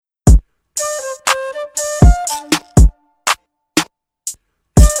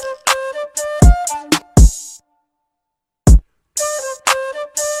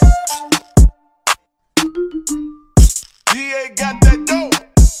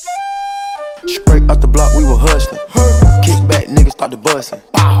were hustling. Kick back, niggas start to bustin'.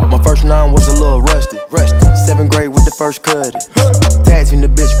 My first 9 was a little rusty. 7th grade with the first cutty. Tagged in the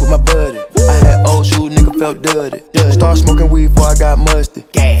bitch with my buddy. I had old shoes, nigga felt dirty. Started smoking weed before I got musty.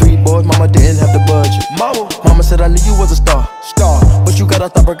 3 boys, mama didn't have the budget. Mama said I knew you was a star, but you gotta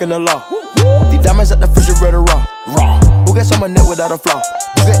stop breaking the law. These diamonds at the refrigerator raw. Who gets on my neck without a flaw?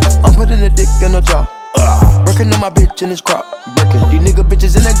 I'm putting the dick in the jaw. Working on my bitch in his crop. These nigga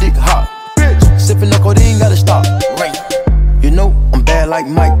bitches in that dick hot. Sipping the codeine, gotta stop. You know I'm bad like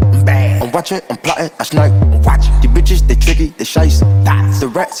Mike. I'm watching, I'm plotting, I snipe. These bitches, they tricky, they shice. The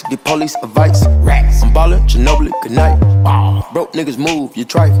rats get police advice. I'm ballin', Ginobili, good night. Broke niggas move, you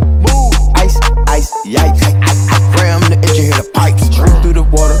tripe. Ice, ice, yikes. Ram the engine, hear the pipes. Through the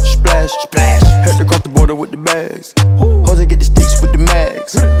water, splash, splash. Head across the border with the bags. Jose get the sticks with the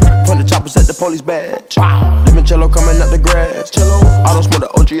mags. Point the choppers at the police badge. Limoncello coming out the grass. I don't smoke the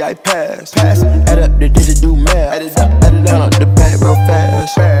OG, I pass. Add up the digit, do math. Add it up, count up the bag real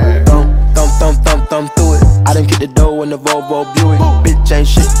fast. Thumb through it. I done get the dough in the Volvo Buick. Bitch ain't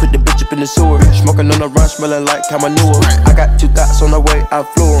shit, put the bitch up in the sewer. Smoking on the run, smelling like Kamanua. I got 2 thoughts on the way, I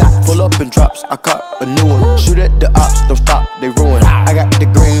flew 'em. Pull up and drops, I caught a new one. Shoot at the ops, don't stop, they ruin. I got the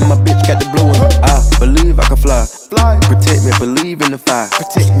green, my bitch got the blue one. I believe I can fly. Protect me, believe in the fire.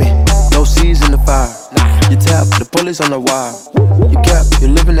 Protect me, no seas in the fire. You tap, the police on the wire. You cap, you're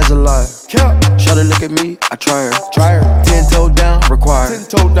living as a liar. Shawty look at me, I try her. 10 toe down, required.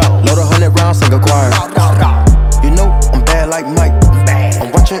 Load 100 rounds, sing a choir. You know I'm bad like Mike.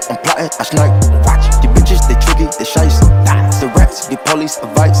 I'm watching, I'm plotting, I snipe. These bitches, they tricky, they shice. The rats get police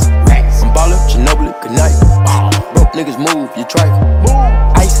advice. I'm ballin', Ginobili, good night. Broke niggas move, you tripe.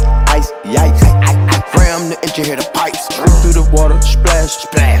 Ice, ice, yikes. Ram the engine, hear the pipes. Through the water, splash,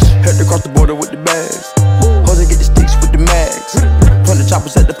 splash. Head across the border with the bags. Jose get the sticks with the mags. Point the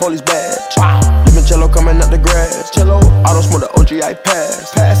choppers at the police badge. Limoncello coming out the grass. I don't smoke the OG, I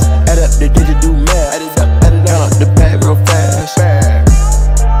pass. Add up the digit, do math. Count up the bag real fast.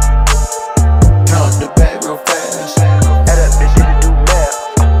 Count up the bag real fast. Add up the digit, do math.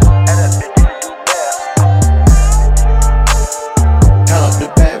 Count up the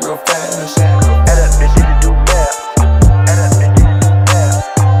bag real fast. Add up the digit, do math.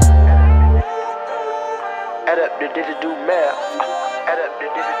 Add up the digit, do math. Add up the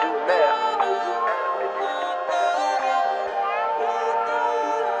digit, do math.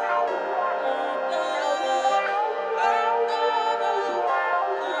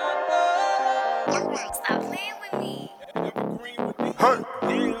 Stop playing with me.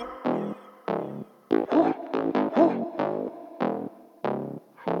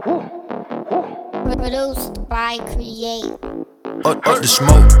 Produced by Create. Up the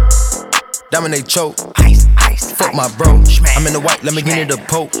smoke, dominate choke. Ice, fuck my bro. I'm in the white, let me get the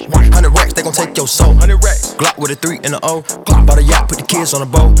poke. 100 racks, they gon' take your soul. 100 racks. Glock with a 3 and a O. Bought a yacht, put the kids on a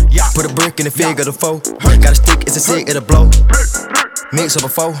boat. Put a brick in the fig of the foe. Got a stick, it's a cig, it'll blow. Mix up a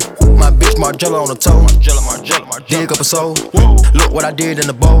foe. My bitch Margiela on the toe. Dig up a soul. Look what I did in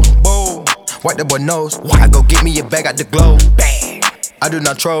the bowl. Wipe that boy nose. I go get me a bag out the glow. I do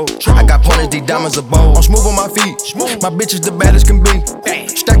not troll. I got pointers, these diamonds are bold. I'm smooth on my feet. My bitch is the baddest can be.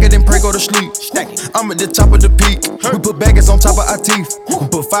 Stack it and pray, go to sleep. I'm at the top of the peak. We put baggers on top of our teeth. We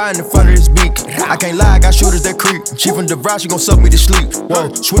put fire in the front of his beak. I can't lie, I got shooters that creep. She from the ride, she gon' suck me to sleep. Whoa,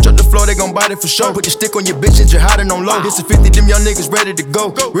 switch up the floor, they gon' bite it for sure. Put the stick on your bitch and you're hiding on low. This is 50, them young niggas ready to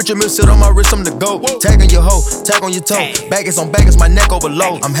go. Richard Mill sit on my wrist, I'm the GOAT. Tag on your hoe, tag on your toe. Baggers on baggers, my neck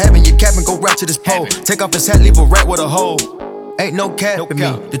overload. I'm having your cap and go right to this pole. Take off his hat, leave a rat with a hole. Ain't no cap in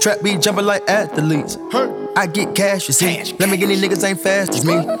me. The trap be jumping like athletes. I get cash, you see. Let me get these niggas ain't fast as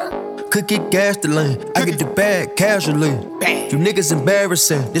me. Could get gas to lean. I get the bag casually. You niggas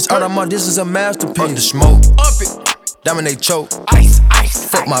embarrassing. This art I'm on, this is a masterpiece. Up the smoke, up it. Dominate choke. Ice.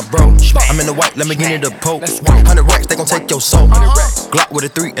 Fuck my bro. I'm in the white, let me get in the poke. 100 racks, they gon' take your soul. Glock with a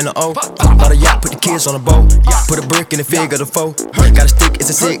 3 and a O. Bought a yacht, put the kids on a boat. Put a brick in the fig of the foe. Got a stick, it's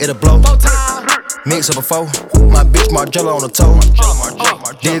a cig, it'll blow. Mix up a foe. My bitch Margiela on the toe.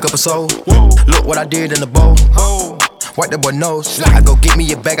 Dig up a soul. Look what I did in the bowl. Wipe that boy nose. I go get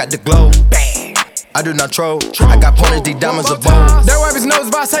me a bag out the glow. I do not troll. I got pointers, these diamonds are bold. That wipe his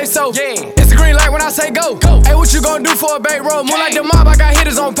nose if I say so. It's the green light when I say go. Hey, what you gon' do for a bait roll? More like the mob, I got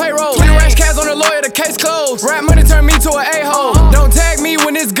hitters on payroll. 20 rash cats on the lawyer, the case closed. Rap money turn me to an a-hole. Don't tag me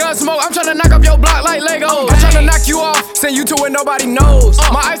when it's gun smoke. I'm tryna knock up your block like Legos. I'm tryna knock you off, send you to where nobody knows.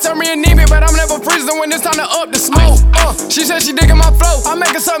 My ice turn me anemic, but I'm never freezing when it's time to up the smoke. She said she digging my flow. I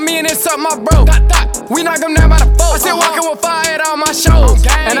make her something me and it's something my bro. We knock them down by the four. I still walking with fire at all my shows.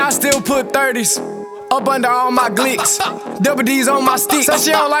 And I still put 30s. Up under all my glicks. Double D's on my stick. Said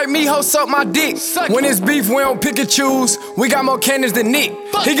she don't like me, ho, suck my dick. When it's beef, we don't pick and choose. We got more cannons than Nick.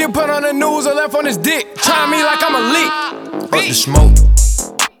 He get put on the news or left on his dick. Try me like I'm a lick. Up the smoke,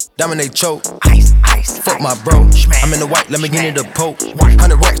 dominate choke. Fuck my bro, I'm in the white, let me get into the poke.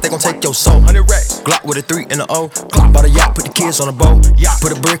 100 racks, they gon' take your soul. 100 racks, Glock with a 3 and a O. Glock bought a yacht, put the kids on a boat.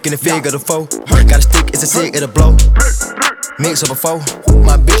 Put a brick in the fig of the foe. Got a stick, it's a cig, it'll blow. Mix up a foe.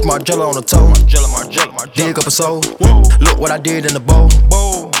 My bitch Margiela on the toe. Dig up a soul. Look what I did in the bowl.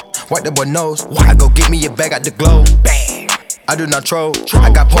 Wipe that boy nose. I go get me a bag out the globe. I do not troll.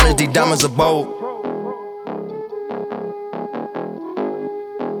 I got pointers, these diamonds are bold.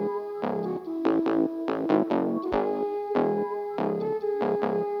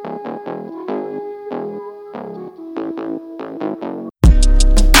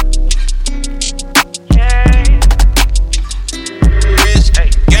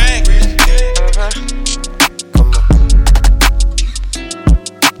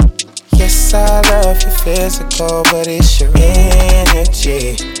 I love your physical, but it's your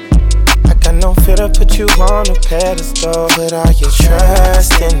energy. I got no fear to put you on a pedestal, but all your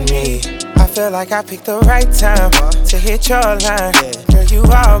trust in me. I feel like I picked the right time to hit your line. Girl, you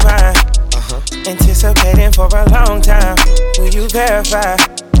all mine. Anticipating for a long time. Will you verify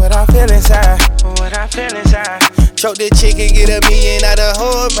what I feel inside? What I feel inside. Choke the chicken, get a million out of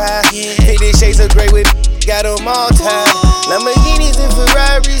whole ride. Take the shades of gray with got them all tied. Lamborghinis and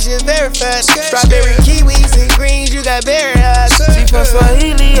Ferraris, you verified. Strawberry kiwis and greens, you got berry eyes. She from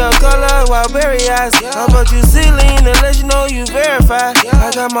Swahili, her color, wild berry eyes. How about you ceiling to let you know you verified?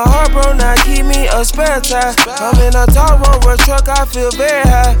 I got my heart broke, now keep me a spare tire. I'm in a tall rover truck, I feel very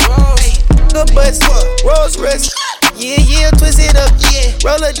high. The butts, Rolls Royce. Yeah, twist it up,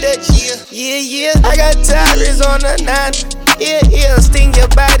 roll a Dutch, yeah. I got tires on the 9. Yeah, sting your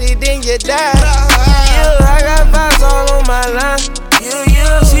body, then you die. Yeah, I got vibes all on my line.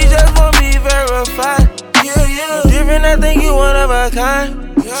 Yeah, she just won't be verified. Yeah, different, I think you one of a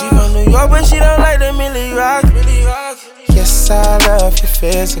kind. She from New York, but she don't like the Millie Rock. Yes, I love your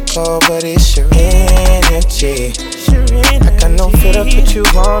physical, but it's your energy. I got no fear to put you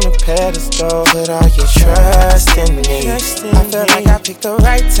on a pedestal, but all your trust in me. I feel like I picked the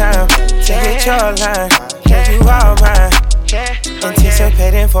right time to hit your line. Girl, you all mine.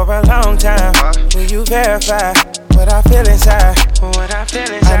 Anticipating for a long time. Will you verify what I feel inside?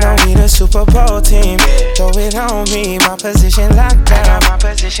 I know we the Super Bowl team. Throw it on me, my position locked down.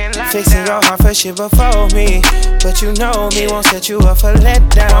 Fixing your heart for shit before me, but you know me won't set you up for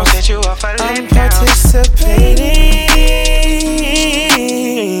letdown. I'm participating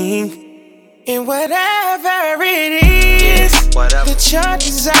in whatever it is that you're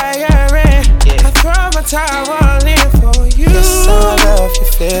desiring. I throw my towel all in for you. Yes, I love your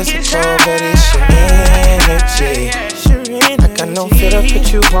physical, but it's your energy. I got no fear to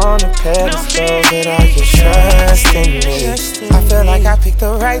put you on a pedestal, but all your trust in me. I feel like I picked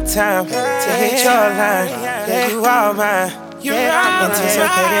the right time to hit your line. Yeah, you all mine.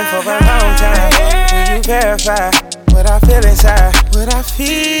 Anticipating for a long time. Will you verify what I feel inside? What I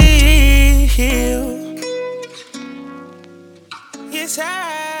feel. Yes,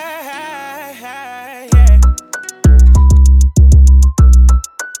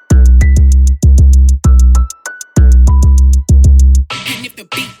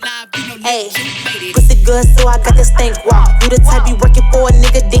 Hey, pussy good, so I got the stank walk. You the type be working for a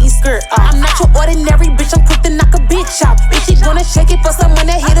nigga, then you skirt off. I'm not your ordinary bitch, I'm quick to knock a bitch out. Bitch, she gonna shake it for someone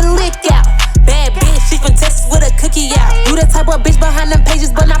that hit a lick out. Bad bitch, she from Texas with a cookie out. You the type of bitch behind them pages,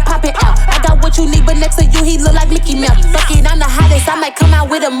 but not popping out. I got what you need, but next to you, he look like Mickey Mouse. Fuck it, I'm the hottest, I might come out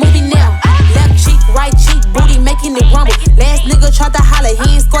with a movie now. Left cheek, right cheek, booty making it rumble. Last nigga tried to holler,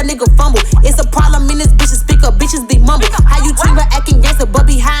 he ain't score, nigga fumble. It's a problem in this bitches speak up, bitches be mumble. How you team but acting gangster, but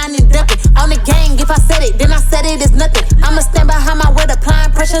behind and dumping. On the gang, if I said it, then I said it is nothing. I'ma stand behind my word,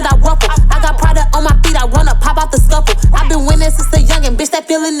 applying pressure, I ruffle. I got product on my feet, I wanna pop out the scuffle. I've been winning since a youngin', bitch, that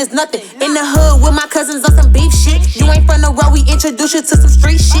feeling is nothing. In the hood with my cousins on some beef shit. You ain't from the road, we introduce you to some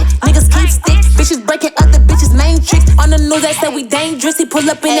street shit. Niggas keep sticks, bitches breaking other bitches' main tricks. On the news, they say we dangerous, he pull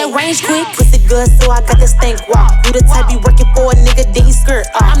up in that range quick. Pussy good, so I got the stank walk. You the type be working for a nigga, then you skirt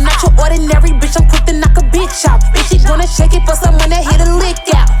off. I'm not your ordinary bitch, I'm quick to knock a bitch out. Bitch, she gonna shake it for someone that hit a lick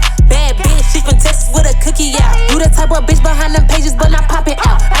out. Bad bitch, she from Texas with a cookie out. You the type of bitch behind them pages, but not popping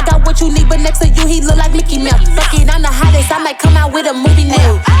out. I got what you need, but next to you, he look like Mickey Mouse. Fuck it, I'm the hottest, I might come out with a movie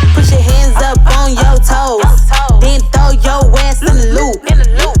now. Put your hands up on your toes, then throw your ass in the loop.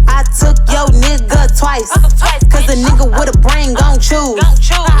 I took your nigga twice, cause a nigga with a brain gon' choose.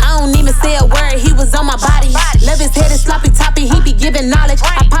 I don't even say a word, he was on my body. Love his head is sloppy toppy, he be giving knowledge.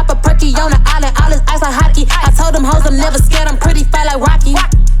 I pop a perky on the island, all his ice I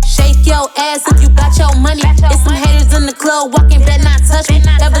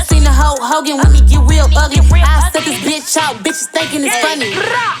Hulk Hogan when me get real ugly. I set this bitch out, bitches thinking it's funny.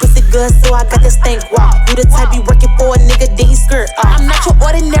 Pussy good, so I got the stank walk. You the type be working for a nigga, then skirt off. I'm not your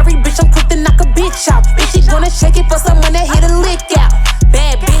ordinary bitch, I'm quick to knock a bitch out. Bitch, she gonna shake it for someone that hit a lick out.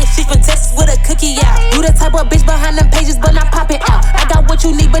 Bad bitch, she from Texas with a cookie out. You the type of bitch behind them pages, but not popping out. I got what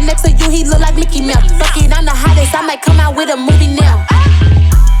you need, but next to you, he look like Mickey Mouse. Fuck it, I'm the hottest, I might come out with a movie now.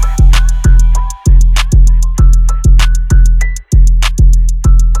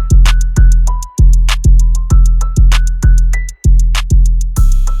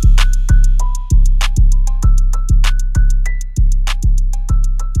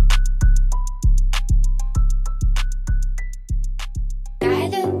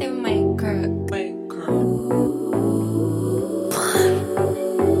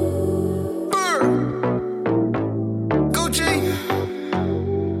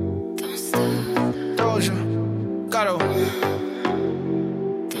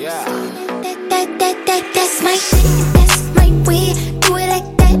 That's my shit, that's my way. Do it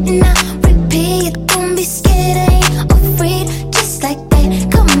like that and I repeat. Don't be scared, I ain't afraid. Just like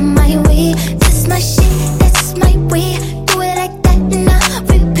that, come my way. That's my shit, that's my way. Do it like that and I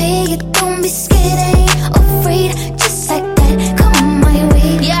repeat. Don't be scared, I ain't afraid. Just like that, come my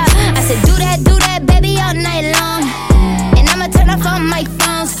way. Yeah, I said do that, baby, all night long. And I'ma turn off all my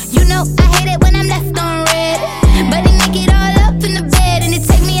phones. You know I hate it when I'm left on red. But they make it all up in the bed and it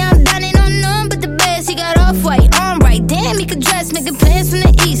take me out down and on none but the best. He got off-white, on right, damn, he could dress. Making plans from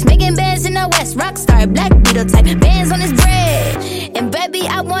the east, making bands in the west. Rockstar, black Beetle type, bands on his bread. And baby,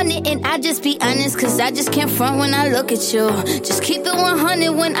 I want it and I just be honest, cause I just can't front when I look at you. Just keep it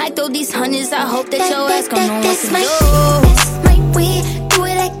 100 when I throw these hundreds. I hope that your ass gon' know what to do. That's my way, do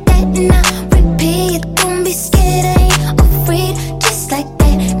it like that and I repeat. Don't be scared, I ain't afraid. Just like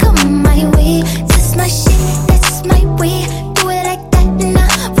that, come my way. That's my shit, that's my way. Do it like that and I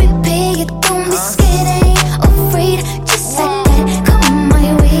repeat. Don't be scared, I ain't afraid. Just like that, come my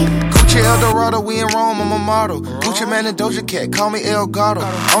way. Gucci Eldorado, we in Rome, I'm a model. Gucci Man and Doja Cat, call me El Gato.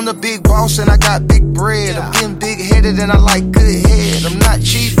 I'm the big boss and I got big bread. I'm getting big-headed and I like good head. I'm not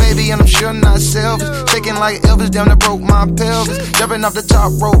cheap, baby, and I'm sure not selfish. Shaking like Elvis, damn, that broke my pelvis. Jumping off the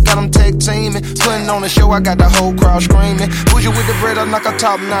top rope, got them tag teaming. Putting on the show, I got the whole crowd screaming. Bougie with the bread, I'm like a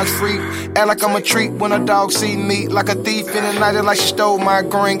top-notch freak. Act like I'm a treat when a dog see me. Like a thief in the night, like she stole my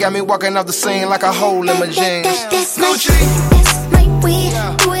green. Got me walking off the scene like a hole in my jeans. That's my shit, that's my way.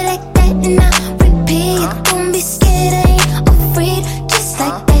 Do it like that and I repeat. Don't be scared, I ain't afraid. Just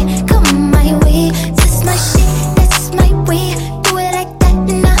like that, come my way. That's my shit, that's my way. Do it like that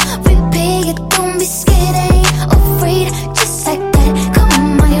and I repeat. Don't be scared, I ain't afraid. Just like that,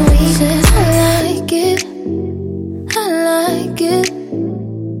 come my way. I like it, I like it,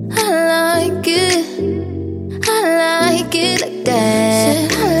 I like it, I like it like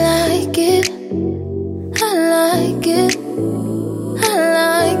that. I like it, I like it, I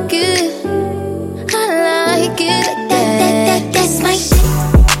like it, I like it like that. That's my shit.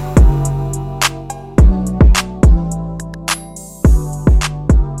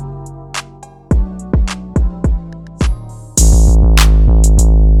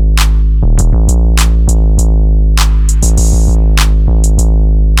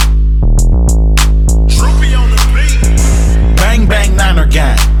 Bang bang Niner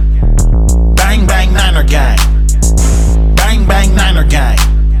gang. Bang bang Niner gang. Bang bang Niner gang.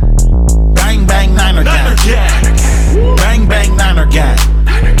 Bang bang Niner gang. Bang bang Niner gang.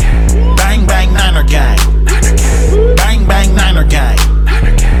 Bang bang Niner gang. Bang bang Niner gang.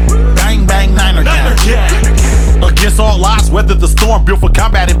 Bang bang Niner gang. Against all odds, weather the storm. Built for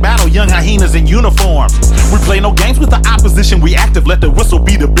combat and battle, young hyenas in uniform. We play no games with the opposition. We active, let the whistle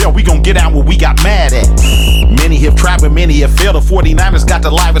be the bell. We gon' get out what we got mad at. Many have tried, but many have failed. The 49ers got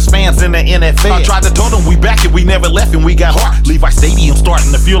the livest fans in the NFL. I tried to tell them we back it, we never left and we got heart. Levi Stadium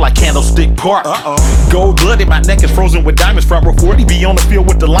starting to feel like Candlestick Park. Gold-blooded, my neck is frozen with diamonds. Front row 40 be on the field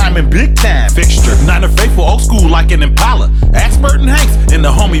with the lineman, big time fixture. Niner faithful, old school like an Impala. Ask Bert and Hanks and the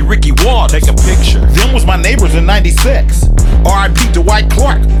homie Ricky Ward. Take a picture. Them was my neighbors in 96. R.I.P. Dwight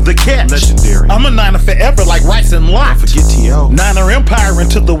Clark, the catch. Legendary. I'm a Niner forever like Rice and Locke. Forget T.O. Niner Empire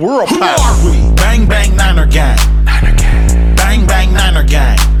into the world. Who power. Are we? Bang bang Niner gang. Niner gang. Bang bang Niner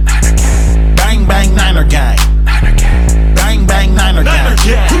gang. Niner gang. Bang bang Niner gang. Niner gang. Bang bang Niner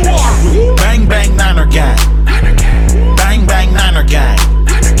gang. Who are we? Bang bang Niner gang. Niner gang. Bang bang Niner gang.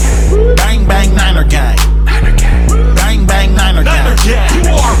 Niner gang. Bang bang Niner gang. Niner gang. Bang bang Niner gang. Who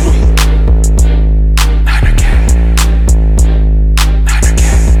are we?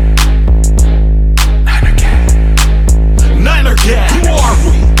 Niner gang. Who are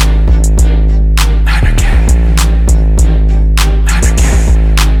we? Niner gang. Niner gang.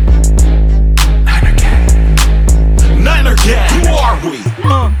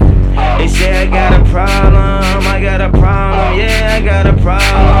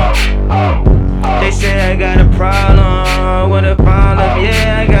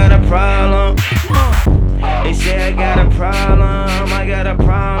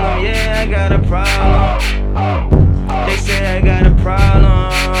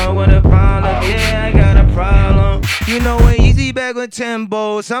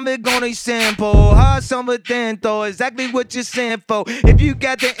 tempo, some it gonna simple. Hard, some of though, exactly what you're saying for. If you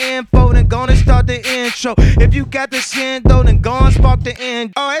got the info, then gonna start the intro. If you got the sin though, then gonna spark the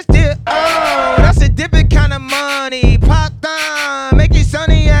end. Oh, that's a different kind of money. Popcaan, make it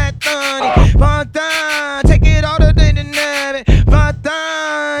sunny at 30. Popcaan, take it all the day to night.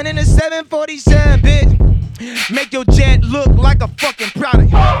 Popcaan in a 747, bitch. Make your jet look like a fucking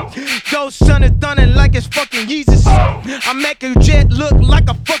product. Go son of thunder like it's fucking Jesus. I make your jet look like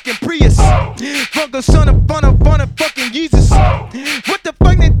a fucking Prius. Fuck a son of fun of fucking Jesus. What the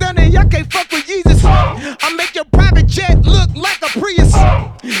fuck they thunder? Y'all can't fuck with Jesus. I make your private jet look like a Prius.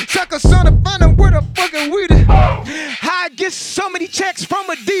 Suck a son of fun of where the fucking weed is. How I get so many checks from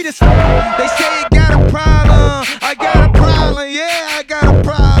Adidas. They say you got a problem. I got a problem. Yeah, I got a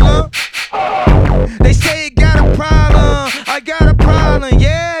problem. They say you got a problem. I got a problem.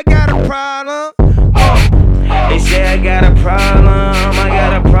 Yeah, I got a problem. They say I got a problem. I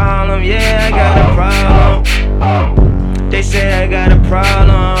got a problem. Yeah, I got a problem. They say I got a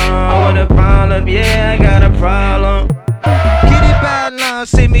problem. What a problem. Yeah, I got a problem. Get it bad now,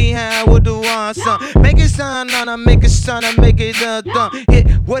 see me how with the one son. Make it sound on, I make it sound, I make it done. Hit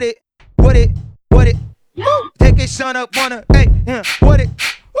what it. Woo. Take it son up on her, hey, what it.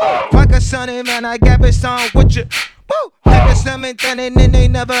 Fuck a sonny man, I got this song with you. Woo. Take it something that they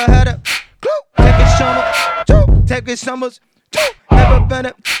never had a clue. Take it summer, two. Take it summers, two. Never been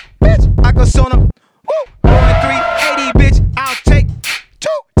it, bitch. I can son up. Woo. Going 380, bitch. I'll take two.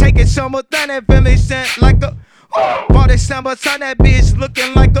 Take it summer, then it feel me sent like a. Bought it summer, son that bitch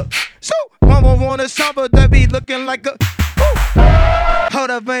looking like a. So, mama want a summer that be looking like a. Hold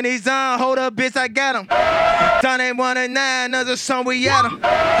up, when he's on, hold up, bitch, I got him. Done ain't 109, another song, we at him.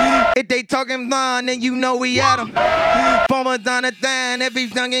 If they talking blind, then you know we at him. Bomber done a thing,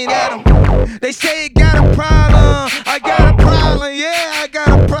 everything ain't at him. They say you got a problem, I got a problem, yeah, I got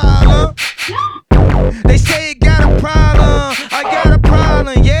a problem. They say you got a problem, I got a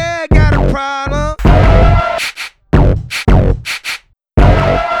problem, yeah, I got a problem.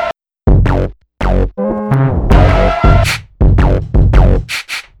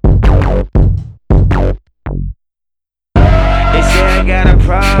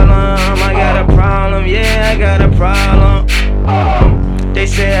 I got a problem, yeah, I got a problem. They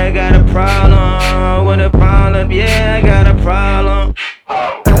say I got a problem, what a problem, yeah, I got a problem.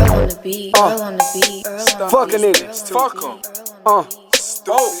 Girl on the beat, girl on the beat. Fuck a nigga, fuck him.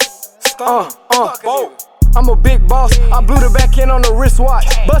 I'm a big boss, I blew the back end on the wristwatch.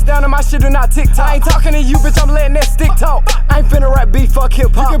 Bust down on my shit, do not tick tock. I ain't talking to you, bitch, I'm letting that stick talk. I ain't finna rap beef, fuck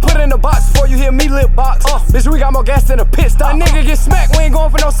hip hop. You can put it in the box before you hear me lip box. Bitch, we got more gas than a pit stop. A nigga get smacked, we ain't going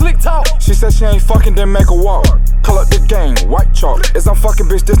for no slick talk. She said she ain't fucking, then make a walk. Call up the game, white chalk. Is I'm fucking,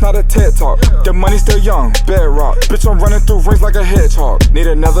 bitch, this not a TED talk. The money still young, bedrock. Bitch, I'm running through rings like a hedgehog. Need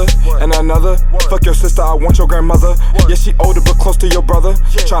another and another. Fuck your sister, I want your grandmother. Yeah, she older but close to your brother.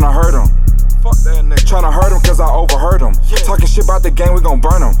 Tryna hurt him. Fuck that nigga. Tryna hurt him cause I overheard him. Talking shit about the game, we gon'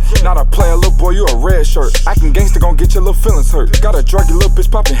 burn him. Not a player, little boy, you a red shirt. Acting gangster gon' get your little feelings hurt. Gotta drug your little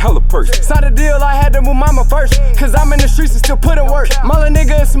bitch poppin' hella perks. Signed a deal, I had to move mama first. Cause I'm in the streets and still put in work. My little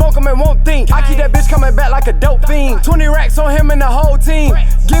nigga is smoke him and won't think. I keep that bitch coming back like a dope fiend. 20 racks on him and the whole team.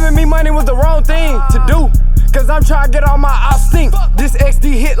 Giving me money was the wrong thing to do. Cause I'm tryna get all my ops stink. This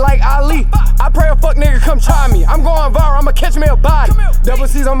XD hit like Ali. I pray a fuck nigga come try me. I'm going viral, I'ma catch me a body. Double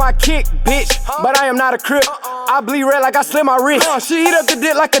C's on my kick, bitch. But I am not a crip. I bleed red like I slit my wrist. She eat up the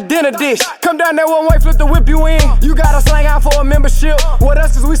dick like a dinner dish. Come down there one way, flip the whip you in. You gotta slang out for a membership. With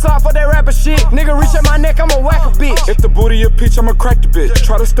us cause we slide for that rapper shit. Nigga reach at my neck, I'ma whack a bitch. If the booty a peach, I'ma crack the bitch.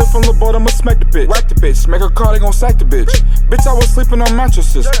 Try to step from the boat, I'ma smack the bitch. Whack the bitch, make her call, they gon' sack the bitch. Bitch, I was sleeping on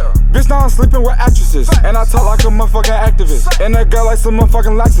mattresses. Bitch, now I'm sleeping with actresses. And I talk like a motherfucking activist. And that girl like some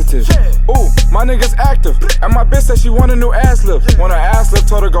motherfucking laxative. Ooh, my nigga's active. And my bitch said she want a new ass lift. Want her ass lift,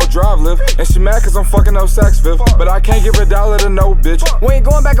 told her go drive lift. And she mad cause I'm fucking up Saks Fifth. But I can't give $1 to no bitch. We ain't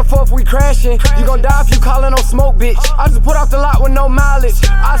going back and forth, we crashing. You gon' die if you callin' on smoke, bitch. I just put off the lot with no mileage.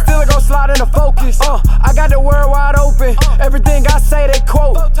 I still gon' slide into focus. I got the world wide open. Everything I say, they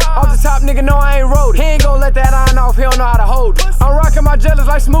quote. Off the top, nigga, know I ain't wrote it. He ain't gon' let that iron off, he don't know how to hold it. I'm rocking my jealous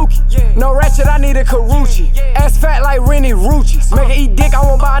like Smokey. No ratchet, I need a Karuchi. Ass fat like Rennie Rucci's. Make her eat dick, I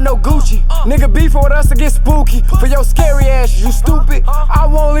won't buy no Gucci. Nigga beefin' with us to get spooky. For your scary ass, you stupid. I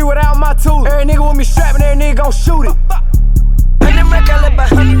won't leave without my tooth. Every nigga with me strapping, every nigga gon' shoot it.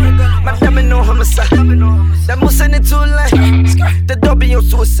 Homicide. That moose in it too late. The door be on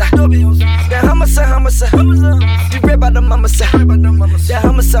suicide. Yeah, homicide. Be read by the mama side. Yeah,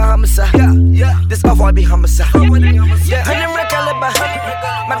 homicide. This off I be homicide. Yeah, 100 rack alibi.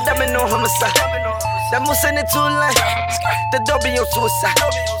 My diamond no homicide. That moose in it too late. The door be on suicide.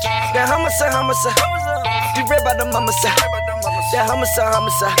 Yeah, homicide. Be read by the mama side. Yeah, homicide.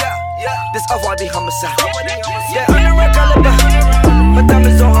 This off I be homicide. Yeah, 100 rack alibi. My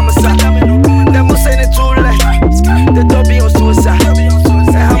diamonds on homicide. That moose in it too late. The door be on suicide.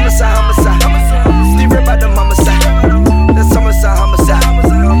 Yeah, homicide. Be read by the mama side. That's homicide.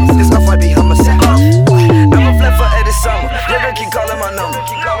 This off I be homicide. I'ma flip for Eddie Summer. Your girl keep calling my number.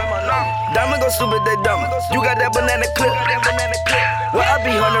 Diamond go stupid, they dumb. You got that banana clip. Well, I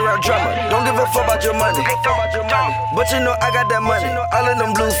be 100 round drummer. Don't give a fuck about your money. But you know I got that money. All of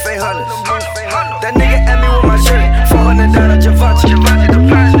them blue fake hunters. That nigga at me with my shirt. 400 down at Jahbari.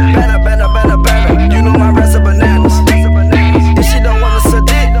 Banner. You know my rest of bananas. If she don't wanna suck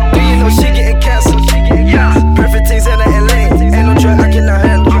dick, then you know she getting canceled. Perfect things in the lane. Ain't no drug I cannot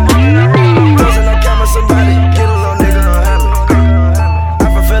handle. Closing on camera, somebody get a little nigga on hammer. I'm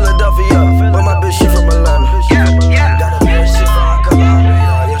from Philadelphia, but my bitch she from Atlanta. Got a bitch she from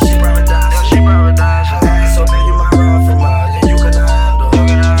Colombia. She paradise. So then you my girl from Mali, you can handle.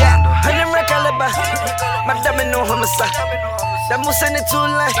 100 rack alibi. My diamond no homicide. That moose in it too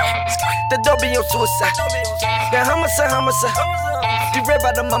late. The door be on suicide. Yeah, homicide. Be read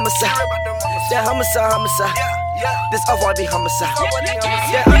by the mama side. Yeah, homicide. This off I be homicide.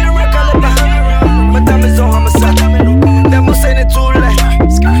 Yeah, 100 rack alibi. My diamonds on homicide. That moose in it too late.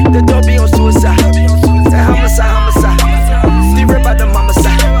 The door be on suicide. Yeah, homicide. Be read by the mama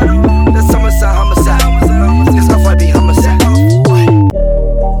side. That's homicide. This off I be homicide.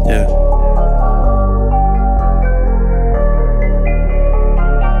 Yeah.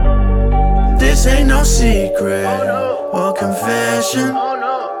 This ain't no secret or confession.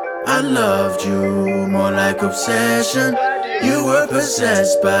 I loved you more like obsession. You were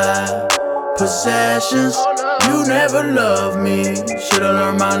possessed by possessions. You never loved me, should've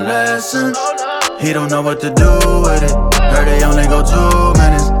learned my lesson. He don't know what to do with it. Heard they only go 2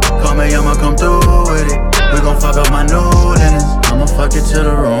 minutes. Call me, I'ma come through with it. We gon' fuck up my new Lennox. I'ma fuck it till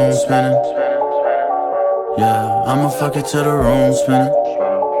the room spinning. Yeah, I'ma fuck it till the room spinning.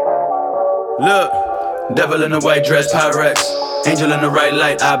 Look, devil in a white dress, Pyrex. Angel in the right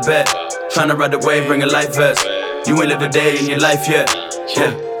light, I bet. Tryna ride the wave, bring a life vest. You ain't lived a day in your life yet.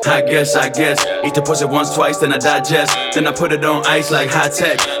 Yeah, I guess. Eat the pussy once, twice, then I digest. Then I put it on ice like high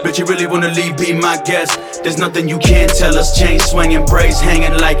tech. Bitch, you really wanna leave, be my guest. There's nothing you can't tell us. Chain swinging, braids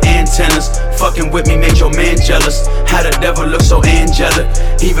hanging like antennas. Fucking with me made your man jealous. How the devil look so angelic.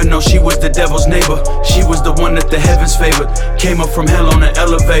 Even though she was the devil's neighbor, she was the one that the heavens favored. Came up from hell on an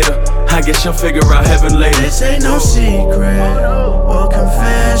elevator. I guess you'll figure out heaven later. This ain't no secret or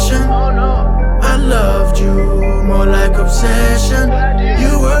confession. I loved you more like obsession.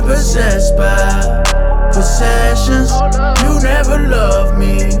 You were possessed by possessions. You never loved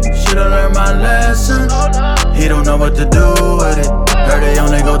me, should've learned my lesson. He don't know what to do with it. Heard they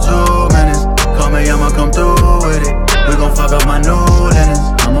only go 2 minutes. Call me, I'ma come through with it. We gon' fuck up my new Lennox.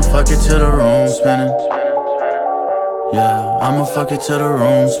 I'ma fuck it till the room spinning. Yeah, I'ma fuck it till the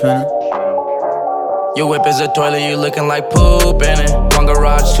room spinning. Your whip is a toilet, you looking like poop in it. One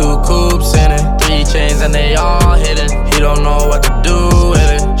garage, 2 coupes in it. 3 chains and they all hidden. He don't know what to do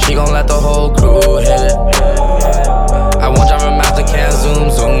with it. She gon' let the whole crew hit it. I won't drive a master, can't zoom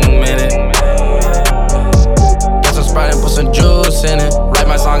in it. Get some Sprite and put some juice in it. Write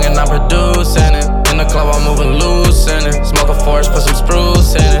my song and I'm producing it. In the club, I'm moving loose in it. Smoke a forest, put some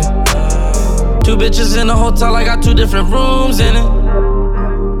spruce in it. 2 bitches in the hotel, I got 2 different rooms in it.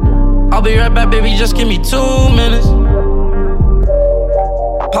 I'll be right back, baby, just give me 2 minutes.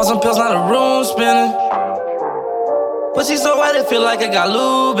 Pop some pills, now the room spinning. Pussy so wet, it feel like I got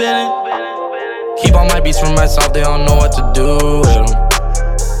lube in it. Keep all my beats for myself, they don't know what to do with them.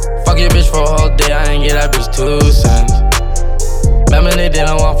 Fuck your bitch for a whole day, I ain't get that bitch 2 cents. Remember they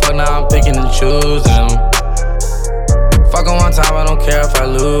didn't want fuck, now I'm picking and choosing. Fuck them one time, I don't care if I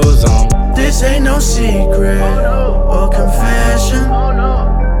lose them. This ain't no secret or confession.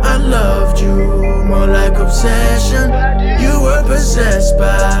 I loved you more like obsession. You were possessed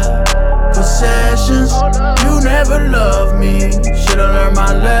by possessions. You never loved me, should've learned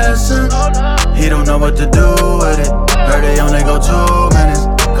my lesson. He don't know what to do with it. Heard they only go 2 minutes.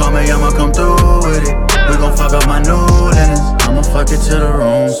 Call me, I'ma come through with it. We gon' fuck up my new Lennox. I'ma fuck it till the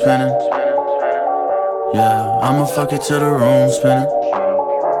room spinning. Yeah, I'ma fuck it till the room spinning.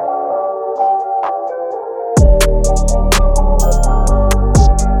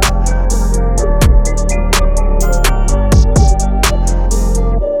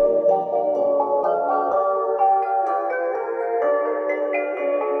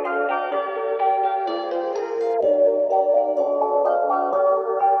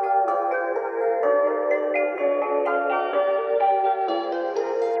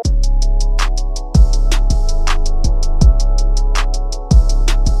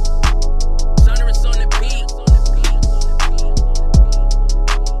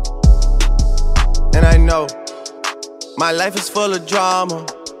 know my life is full of drama.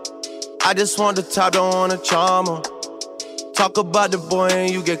 I just want the top, don't wanna charmer. Talk about the boy and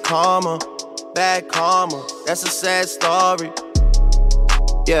you get calmer. Bad karma, that's a sad story.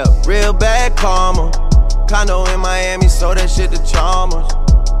 Yeah, real bad karma. Condo in Miami, so that shit the charmers.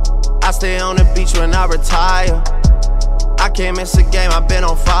 I stay on the beach when I retire. I can't miss a game, I've been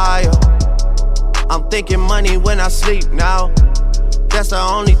on fire. I'm thinking money when I sleep now. That's the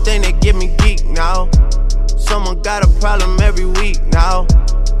only thing that get me geek now. Someone got a problem every week now.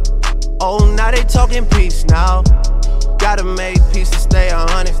 Oh, now they talking peace now. Gotta make peace to stay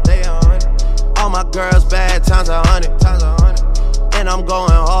 100. All my girls bad times 100. And I'm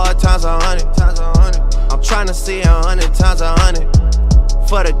going hard times 100. I'm tryna see 100 times 100.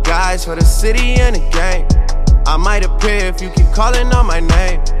 For the guys, for the city and the game. I might appear if you keep calling on my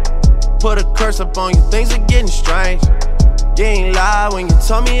name. Put a curse up on you, things are getting strange. You ain't lie when you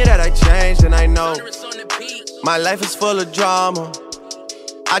told me that I changed. And I know my life is full of drama.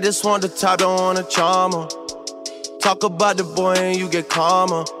 I just want the top, don't wanna charmer. Talk about the boy and you get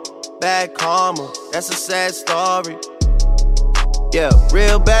calmer. Bad karma, that's a sad story. Yeah,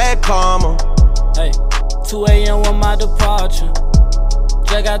 real bad karma. Hey, 2 a.m. with my departure.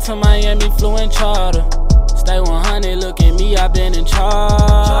 Just got to Miami, flew in charter. Stay 100, look at me, I been in charge.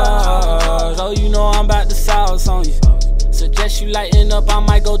 Oh, you know I'm about to sauce on you. Suggest you lighten up, I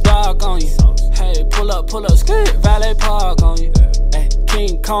might go dark on you. Hey, pull up, skirt, valet park on you. Hey,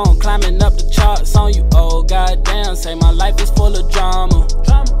 King Kong climbing up the charts on you. Oh, goddamn, say my life is full of drama.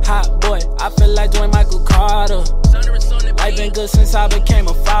 Hot boy, I feel like doing Michael Carter. Life been good since I became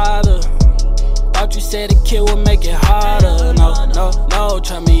a father. Thought you said a kid would make it harder. No,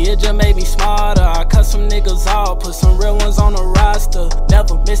 trust me, it just made me smarter. I cut some niggas off, put some real ones on the roster.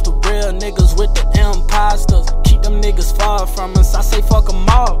 Never miss the real niggas with the imposters. Keep them niggas far from us, I say fuck them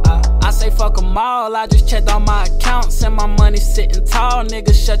all. I say fuck them all, I just checked all my accounts and my money sitting tall.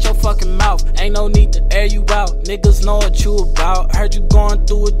 Niggas, shut your fucking mouth, ain't no need to air you out. Niggas know what you about, heard you going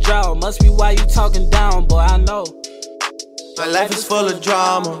through a drought. Must be why you talking down, boy, I know. My life is full of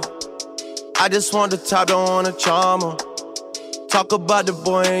drama. I just want the top, don't wanna charmer. Talk about the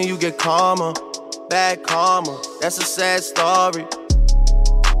boy and you get calmer. Bad karma, that's a sad story.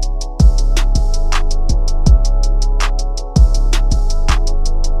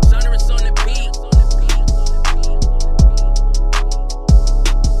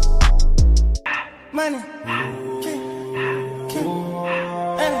 Money.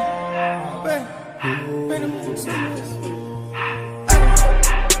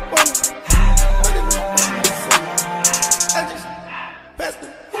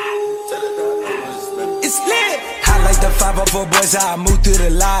 The 504 boys, how I move through the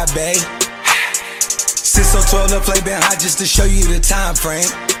live, babe. Since so 12, the play been hot just to show you the time frame.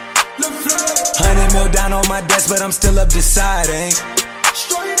 100 mil down on my desk, but I'm still up deciding.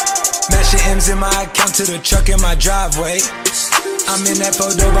 Mashing M's in my account to the truck in my driveway. I'm in that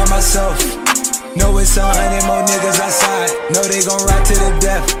photo by myself. Know it's 100 more niggas outside. Know they gon' ride to the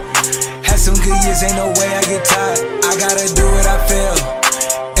death. Had some good years, ain't no way I get tired. I gotta do what I feel.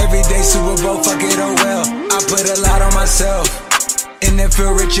 Everyday Super Bowl, fuck it, oh well. I put a lot on myself. And then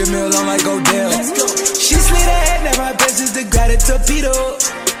feel rich a meal on like Odell. She slid ahead, now my best is the grab a torpedo.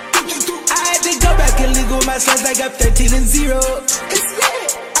 I had to go back and legal my slides like I'm 13 and 0.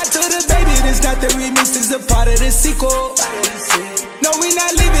 I told her, baby, this not the remix, this a part of the sequel. No, we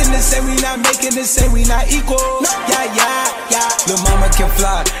not living the same, we not making the same, we not equal. Yeah. Lil' mama can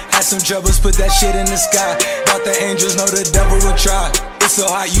fly. Had some troubles, put that shit in the sky. Thought the angels know the devil would try. It's so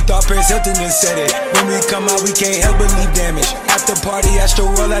hot, you thought Paris Hilton done said it. When we come out, we can't help but leave damage. After party, astro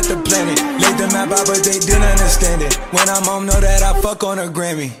roll at the planet. Laid the map out, but they didn't understand it. When I'm home, know that I fuck on a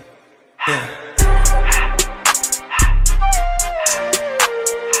Grammy. Yeah.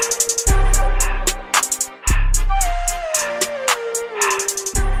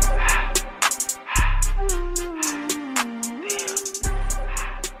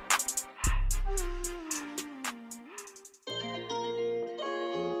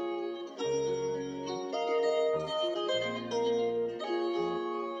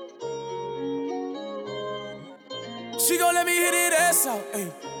 She gon' let me hit it ass out,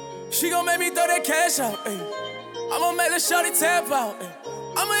 ayy. She gon' make me throw that cash out, ayy. I'ma make the shawty tap out, ayy.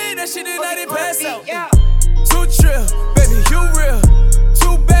 I'ma hit that shit tonight and pass out, ayy. Too trill, baby, you real.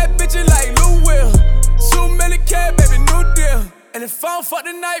 Too bad bitches like Lou Will. Too many cat, baby, new deal. And if I don't fuck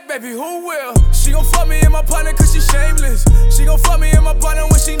tonight, baby, who will? She gon' fuck me and my partner cause she shameless. She gon' fuck me and my partner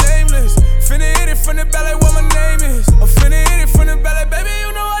when she nameless. Finna hit it from the ballet, what my name is. I'm finna hit it from the ballet, baby,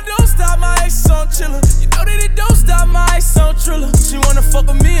 you know I don't stop, my ice on chillin'. You know that it don't stop, my ice on Triller. She wanna fuck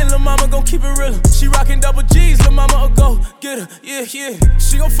with me and lil' mama gon' keep it real. She rockin' double G's, lil' mama will go get her, yeah, yeah.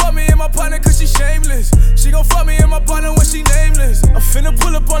 She gon' fuck me and my partner cause she shameless. She gon' fuck me and my partner when she nameless. I'm finna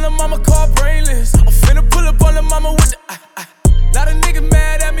pull up on lil' mama car brainless. I'm finna pull up on lil' mama with the Lot of niggas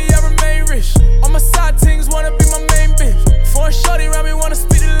mad at me, I remain rich. On my side, things wanna be my main bitch. Foreign shorty around me wanna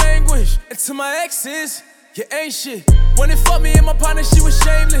speak the language. And to my exes, you ain't shit. When they fuck me and my partner, she was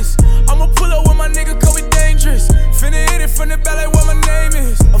shameless. I'ma pull up with my nigga, cause we dangerous. Finna hit it from the ballet, what my name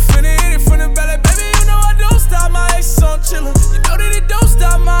is. I'm finna hit it from the ballet, baby, you know I don't stop, my ice on chillin'. You know that it don't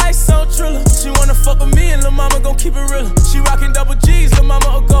stop, my ice on Triller. She wanna fuck with me and lil' mama gon' keep it real. She rockin' double G's, lil' mama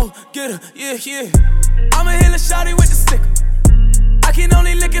will go get her, yeah, yeah. I'ma hit a shawty with the sticker. I can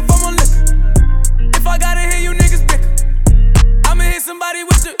only lick if I'm on liquor. If I gotta hear you niggas bicker, I'ma hit somebody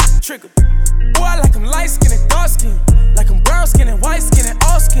with the trigger. Boy, I like 'em light skin and dark skin. Like 'em brown skin and white skin and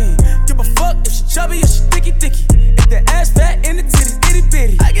all skin. Give a fuck if she chubby or she thicky thicky. If the ass fat and the titties itty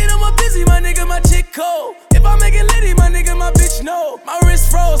bitty. I get on my busy, my nigga, my chick cold. If I make it litty, my nigga, my bitch know. My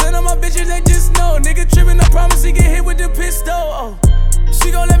wrist froze and all my bitches, they just know. Nigga trippin', I promise he get hit with the pistol. Oh.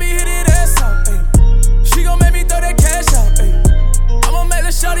 She gon' let me hit it ass out, ayy. She gon' make me throw that cash out, ayy. I'ma make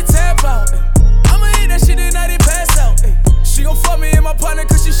the shawty tap out, ay. I'ma hit that shit tonight and pass out, ay. She gon' fuck me and my partner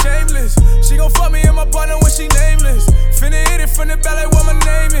cause she shameless. She gon' fuck me and my partner when she nameless. Finna hit it from the ballet, what my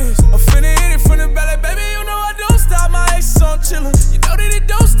name is. I'm finna hit it from the ballet, baby, you know I don't stop, my ice on chillin'. You know that it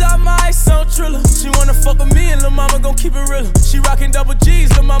don't stop, my ice on Triller. She wanna fuck with me and lil' mama gon' keep it real. She rockin' double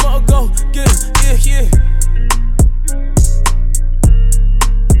G's, lil' mama will go get her, yeah, yeah.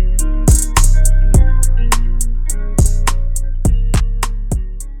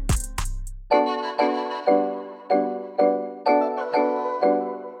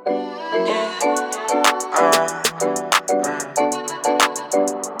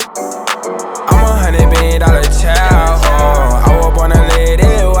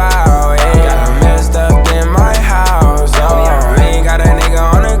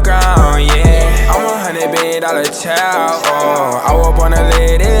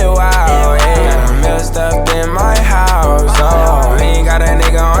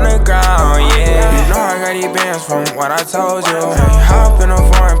 What I told you, hop in a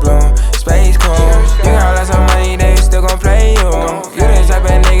foreign blue, space cool. You got lots of money, they still gon' play you. You the type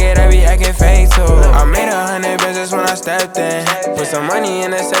of nigga that be acting fake too. I made 100 business when I stepped in. Put some money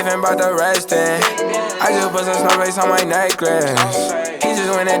in the safe and brought the rest in. I just put some snowflakes on my necklace. He just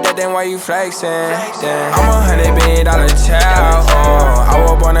went at that, then why you flexing? Then I'm $100 billion child. Oh, I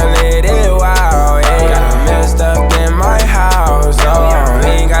was born to live it wild. Yeah, got a million stuff in my house. Oh,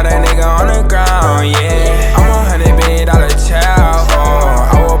 we ain't got a nigga on the ground. Yeah, I'm $100 billion child.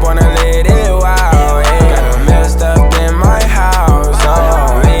 Oh, I was born to live it wild. Yeah, got a million stuff in my house.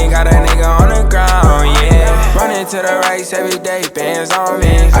 Oh, we ain't got a nigga on the ground. Yeah, running to the race every day, bands on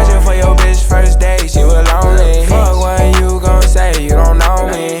me. I just for your bitch first day, she was lonely. Fuck what you gon' say, you don't know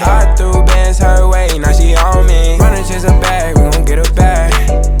me. I threw bands her way, now she on me. Running chase a bag, we gon' get her back.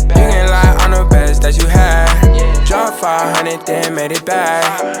 You can lie on the best that you had. Drop 500, then made it back.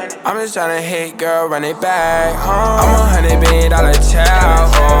 I'm just tryna hit, girl, run it back. I'm $100 billion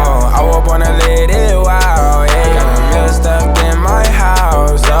child. Oh, I was born to live it wild. Yeah, got a million stuff in my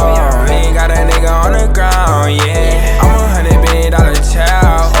house. Oh, we ain't got a nigga on the ground. Yeah, I'm $100 billion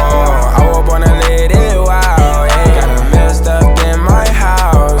child. Oh, I was born to live it wild. Yeah, got a million stuff in my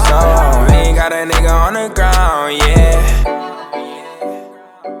house. Oh, we ain't got a nigga on the ground. Yeah.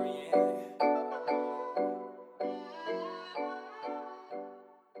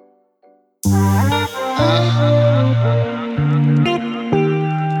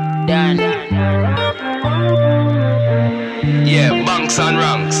 Yeah, Banx and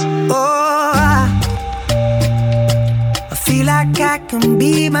Ranx. Oh, I feel like I can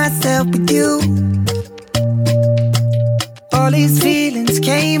be myself with you. All these feelings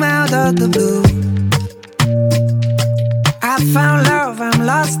came out of the blue. I found love, I'm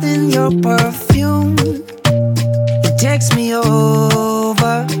lost in your perfume. It takes me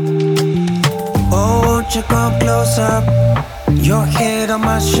over. Oh, won't you come closer? Your head on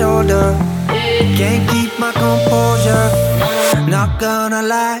my shoulder. Can't keep my composure. Not gonna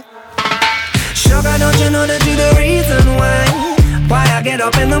lie. Sugar, don't you know that you're the reason why I get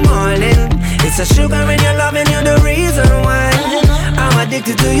up in the morning? It's a sugar in your love and you're the reason why I'm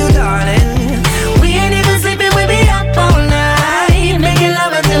addicted to you, darling. We ain't even sleeping, we be up all night, making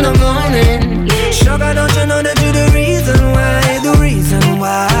love until the morning. Sugar, don't you know that you're the reason why? The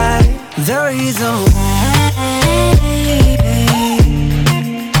why. The reason why.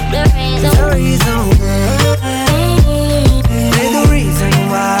 The reason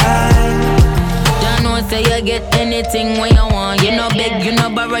why. Don't know say you get anything when you want. You no beg, you no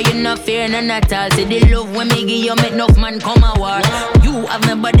borrow, you no fear, none at all. See the love when me give you, make enough man come a war. You have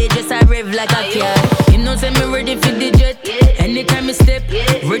my body just a rev like a car. You know say me ready for the jet. Anytime I step,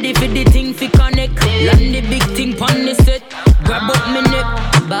 ready for the thing fi connect. Land the big thing pon the set. Grab up me neck,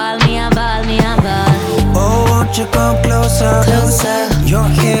 ball me a ball, me a ball. Oh, won't you come closer? Closer. Your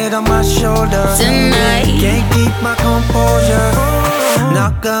head on my shoulder. Tonight. Can't keep my composure.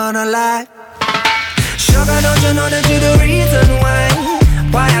 Not gonna lie. Sugar, don't you know that you're the reason why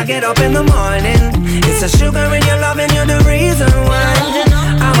I get up in the morning? It's the sugar in your love and you're the reason why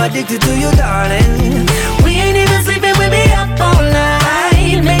I'm addicted to you, darling. We ain't even sleeping, we be up all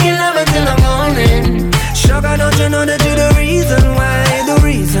night, making love until the morning. Sugar, don't you know that you're the reason why? The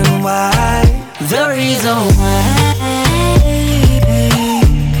reason why. The reason why.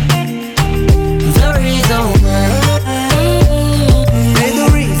 The reason why. The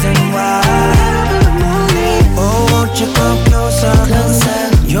reason why. Oh, won't you come closer? Closer.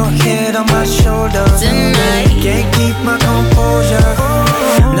 Your head on my shoulder. Tonight. Can't keep my composure.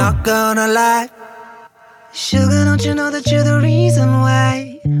 Not gonna lie. Sugar, don't you know that you're the reason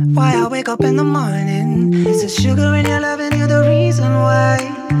why I wake up in the morning? It's the sugar in your love and you're the reason why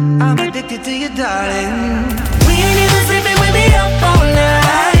I'm addicted to you, darling. We ain't even sleeping, we be up all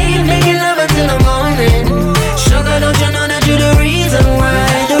night, making love until the morning. Sugar, don't you know that you're the reason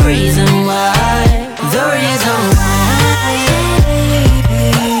why? The reason why. The reason why.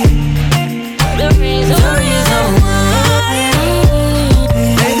 The reason why.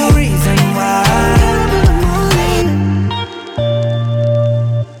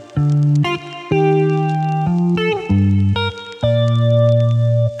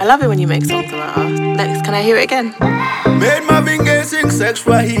 I love it when you make songs about us. Next, can I hear it again? Made Marvin Gaye sing sex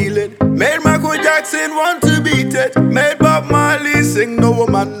for healing. Made Michael Jackson want to beat it. Made Bob Marley sing no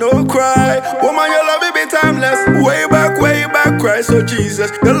woman, no cry. Woman, your love it be timeless. Way back, Christ, oh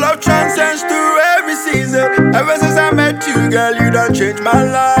Jesus. Your love transcends through every season. Ever since I met you, girl, you done changed my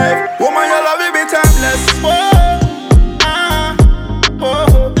life. Woman, your love it be timeless.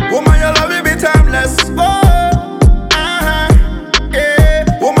 Woman, your love it be timeless.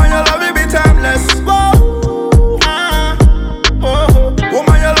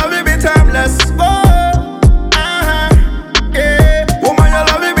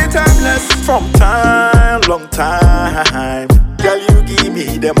 From time, long time, girl, you give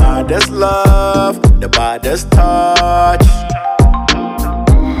me the maddest love, the baddest touch.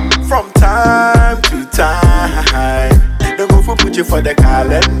 From time to time, the move will put you for the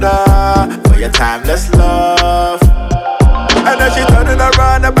calendar, for your timeless love. And then she turning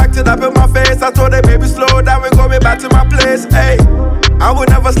around and back to that in my face. I told her, baby, slow down, we're going back to my place. Hey, I would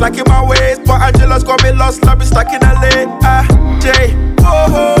never slack in my ways, but Angela's got me lost, I'll be stuck in LA. J,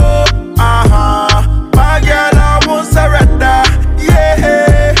 oh, my girl, I won't surrender.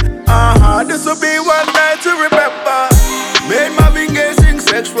 Yeah, this will be one night to remember. Made Marvin Gaye sing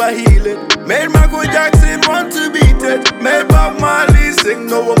sex for healing. Made Michael Jackson want to beat it. Made Bob Marley sing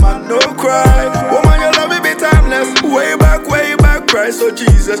no woman, no cry. Woman, your love it be timeless. Way back, Christ, oh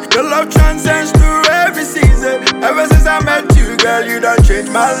Jesus. Your love transcends through every season. Ever since I met you, girl, you done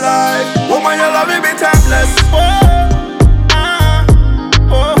changed my life. Woman, your love it be timeless.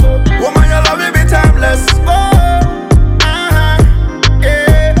 Woman, your love it be timeless.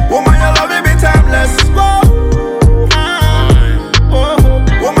 Woman, your love it be timeless. Woman,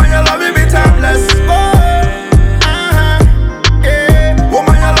 your love it be timeless.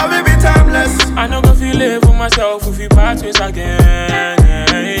 Woman, your love it be timeless. I know go feel it for myself if you part ways again.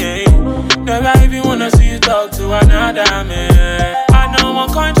 Never even wanna see you talk to another man. I don't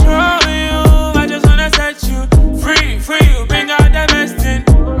want control you, I just wanna set you free, you bring out the best in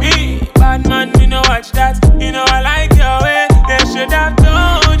me. Bad man, me no watch that. You know I like your way. They should have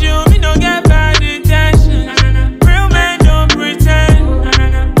told you, me no get bad intentions. Real men don't pretend.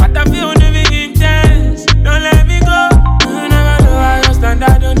 What I feel to be intense. Don't let me go. You never know how your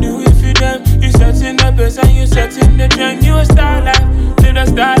standard don't do it for them. You setting the pace and you setting the trend. You a star life, live the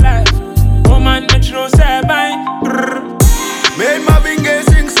star life. Woman, the true say bye. Made Marvin Gaye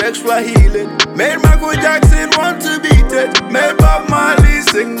sing sex for healing. Made Michael Jackson want to beat it. Made Bob Marley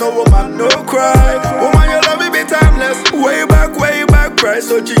sing no woman, no cry. Woman, your love it be timeless. Way back, Christ,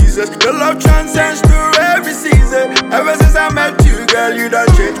 oh Jesus. Your love transcends through every season. Ever since I met you, girl, you done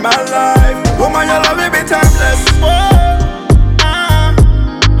changed my life. Woman, your love it be timeless.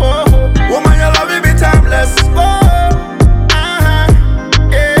 Woman, your love it be timeless.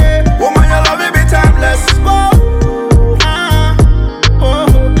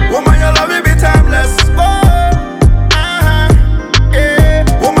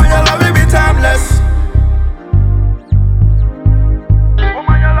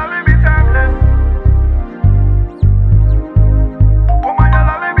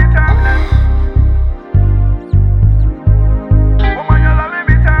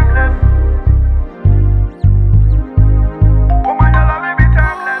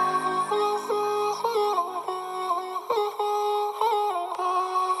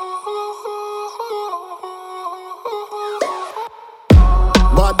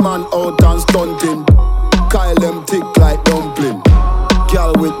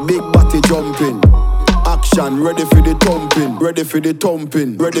 Girl with big body jumping. Action, ready for the thumping. Ready for the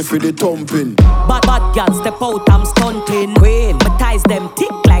thumping. Ready for the thumping. Bad girl step out, I'm stunting. Queen, my ties them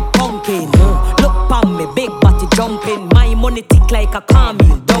thick like pumpkin. Look pon me, big body jumping. My money thick like a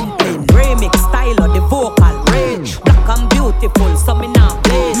caramel dumpling. Remix, Stylo, the vocal range. Black and beautiful, so me not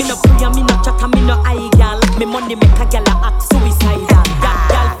play. Me no pray, me no chat, me no eye gal. Me money make a gal act suicidal.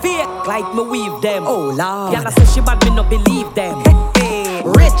 Gal fake like me weave them. Oh Lord, gal say she bad, me no believe them. Hey,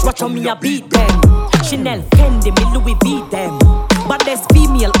 rich, watch how me a beat them. Chanel, Fendi, me Louis V them. But there's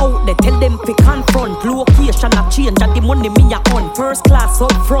female out there, tell them fi confront. Location a change and the money me a on. First class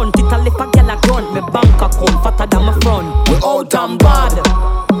up front, it a lip a gal a grunt. Me bank account fatter than my front. We out and bad,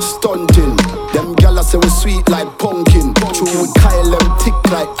 stunting. Them gala say we sweet like pumpkin. True we Kyle them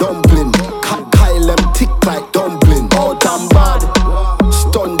thick like dumpling. Kyle them thick like dumpling. Out and bad,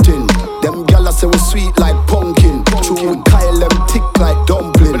 stunting. Them gala say we sweet like pumpkin. True we Kyle them thick like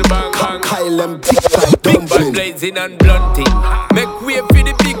dumpling. Kyle them thick like dumpling. Blazing and blunting. Make way for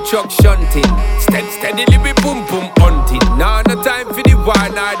the big truck shunting. Steadily we boom boom hunting. Now no time for the war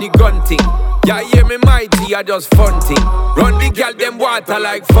nor the gunting. Ya hear me mighty, I just funting. Run the gal them water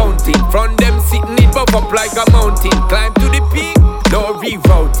like fountain. From them sitting it buff up like a mountain. Climb to the peak, no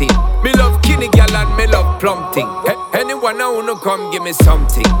rerouting. Me love kinny gal and me love plumping. Anyone I wanna come give me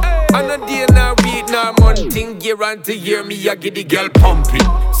something. On a day now week now monthing. Year on to year me I get the gal pumping.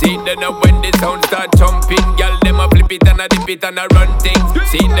 See then when the sound start jumping. Gal them a flip it and a dip it and a run things.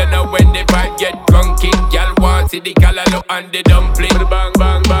 See then when the vibe get drunking. Gal want see the callaloo and the dumpling. Bang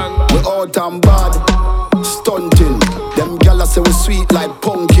bang bang. We out and bad, stunting. Them gala say we sweet like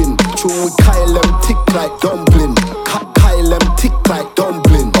pumpkin. True we Kyle them thick like dumpling. Kyle them thick like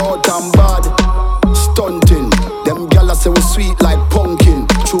dumpling. Out and bad, stunting. Them gala say we sweet like pumpkin.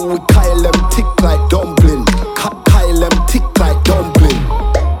 True we Kyle them thick like dumpling. Kyle them thick like dumpling.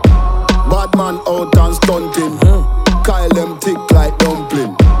 Bad man out and stunting. Kyle them thick like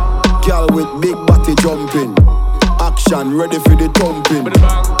dumpling. Girl with big body jumping. Action ready for the thumping.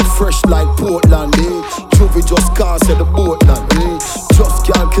 Fresh like Portland, eh? Trophy just cast at the boatland, eh? Just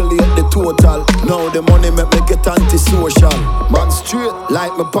calculate the total. Now the money make me get antisocial. Man straight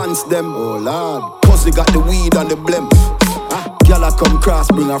like my pants them. Oh Lord, cause they got the weed and the blem. Girl I come cross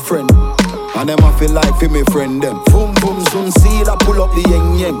bring a friend. And them I feel like for me friend them. Boom boom soon see that pull up the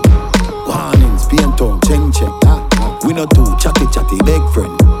yeng yeng. Warnings, paint on, cheng cheng. We not too chatty big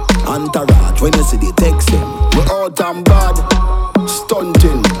friend. Entourage when you see the text them. We out and bad,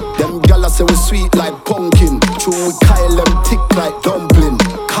 stunting. Them gala say we sweet like pumpkin. True we Kyle them thick like dumpling.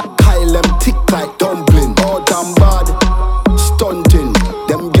 Kyle them thick like dumpling. Out and bad, stunting.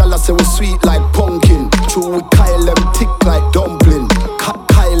 Them gala say we sweet like pumpkin. True we Kyle them thick like dumpling.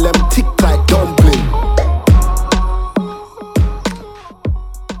 Kyle them thick like dumpling.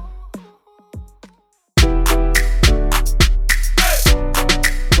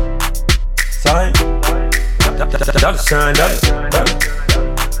 Dollar sign, dollar.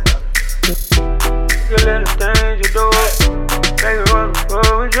 The little things you do, make it run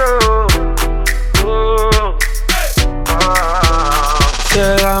with you.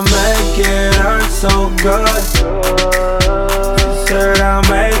 Said I make it hurt so good. She said I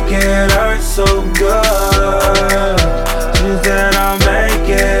make it hurt so good. She said I make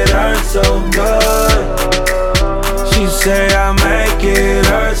it hurt so good. She say I make it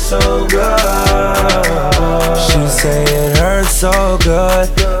hurt so good. She say it hurts so good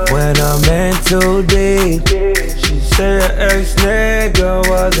when I'm in too deep. She say her ex-nigga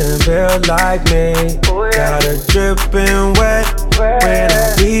wasn't built like me. Got her dripping wet when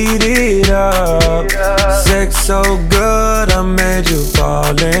I beat it up. Sex so good I made you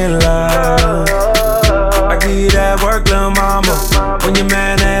fall in love. I give you that work, lil' mama. When your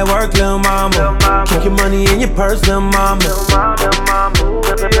man at work, lil' mama. Keep your money in your purse, lil' mama.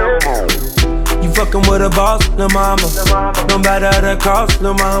 You fucking with a boss, lil' mama. No matter the cost,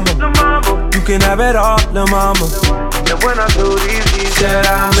 lil' mama. You can have it all, lil' mama. And when I do these, she said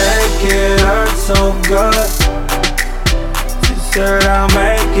I make it hurt so good. She said I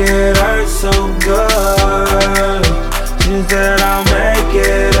make it hurt so good. She said I make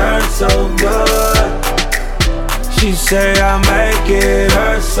it hurt so good. She say I make it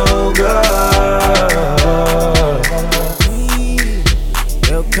hurt so good.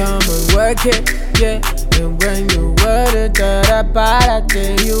 You come and work it, yeah. And when you work it, I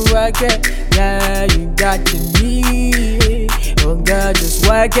tell you work it, yeah. You got your need, oh girl, just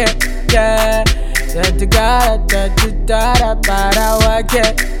work it, yeah. That you gotta work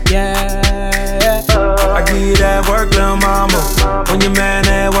it, yeah. I give you that work, lil' mama. When your man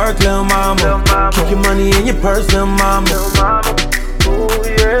at work, lil' mama. Keep your money in your purse, lil' mama.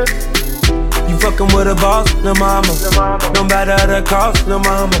 come with a boss, no mama. No matter the cost, no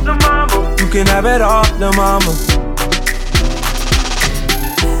mama. You can have it all, no mama.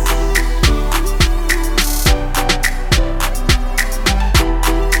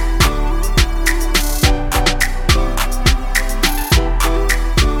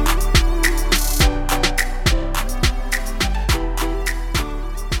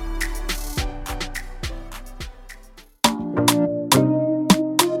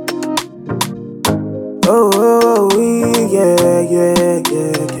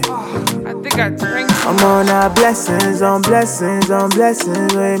 I'm on blessings on blessings on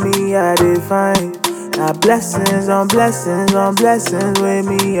blessings with me I define. Now blessings on blessings on blessings with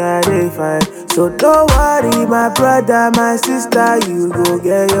me I define. So don't worry my brother, my sister, you go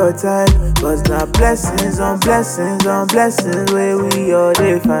get your time. Cause now blessings on blessings on blessings with we all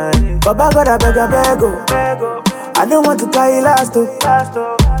define. Baba God I beg oh. I don't want to carry last oh.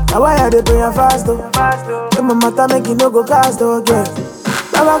 Now why I dey pray and fast oh. If my mother make you no go cast oh yeah.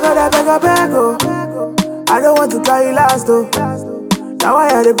 Baba God I beg oh. I don't want to carry last oh. Now I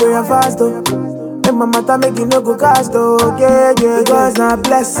had to pray and fast oh. Make my mother make you no go cast oh. Yeah, yeah, because now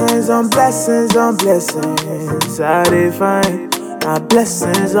blessings on blessings on blessings I define. Now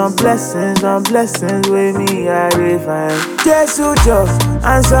blessings on blessings on blessings with me I define. Jesus just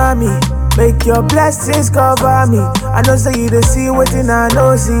answer me. Make your blessings cover me. I know say you dey see wetin I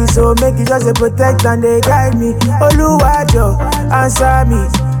no see. So make you just dey protect and dey guide me. Oluwajo answer me.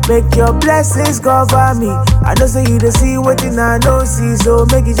 Make your blessings cover me. I know say you dey see wetin I no see. So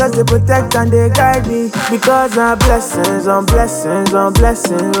make you just dey protect and dey guide me. Because now blessings on blessings on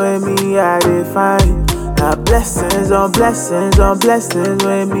blessings with me I define. Now blessings on blessings on blessings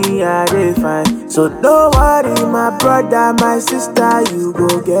with me I define. So don't worry my brother, my sister, you go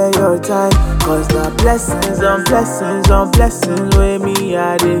get your time. Cause now blessings on blessings on blessings with me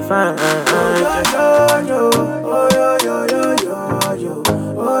I define. Oh yo yo yo, oh yo yo yo yo yo,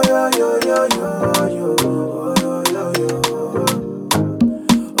 oh yo yo yo yo yo, oh yo yo yo,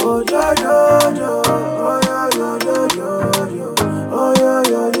 oh yo yo yo, oh yo yo yo yo, oh yo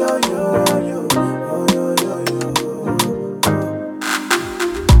yo yo yo.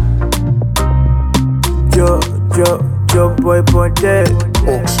 Joeboy Ponte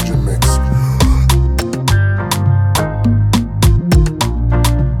Oxygen Mix.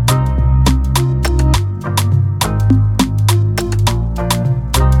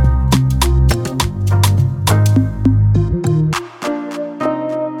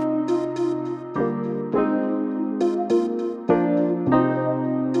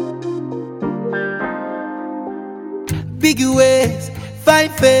 Biggie ways, fine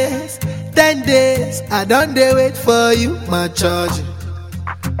face. 10 days, I done dey wait for you, my charge.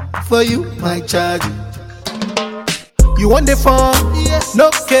 For you, my charge. You want the phone? Yes. No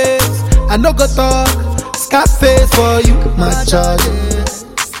case, I no go talk. Scarface for you, my charge.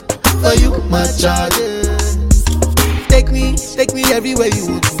 For you, my charge. Take me everywhere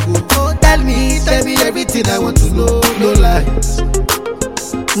you want to go. Tell me everything I want to know. No lies,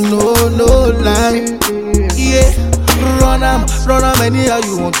 no lie. Yeah. Run am anyhow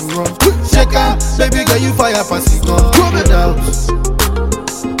you want to run. Shake am, baby girl you fire pass it gun.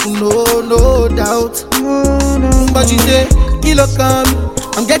 No doubt. But you say, kilo come,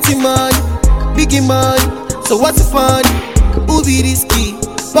 I'm getting money, biggie money. So what's the fun? Who be risky?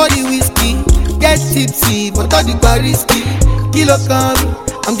 Body whiskey, get tipsy, but all the bar risky. Kilo come,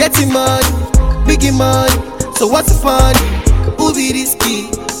 I'm getting money, biggie money. So what's the fun? Who be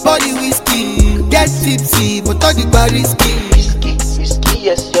risky? Body whiskey, get tipsy, but all the bar risky. Risky,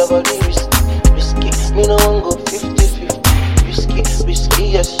 yes, your body risky. Me no one go 50-50. Risky,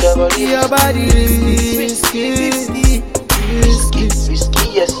 yes, your body risky. Risky,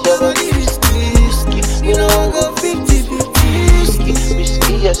 yes, your body risky. Me no one go 50-50.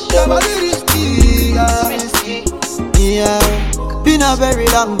 Risky, yes, your body risky. Yeah, been a very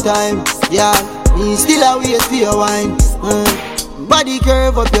long time. Yeah, me still a wait for your wine. Body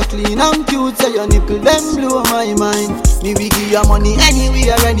curve up, you clean and cute, so your nipple them blow my mind. Me we give you money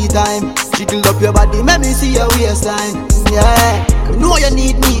anywhere, anytime. Jiggle up your body, make me see your waistline. Yeah, you know you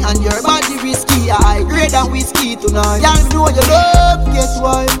need me and your body risky. I grade and whiskey tonight. Yeah, you know you love, guess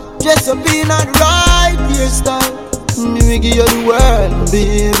why? Dress up in the right hairstyle. Me we give you the world,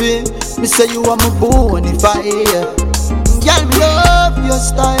 baby. Me say you are my bonfire. Yeah, me love your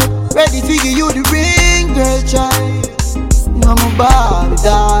style. Ready to give you the ring, girl, child. You are my Barbie,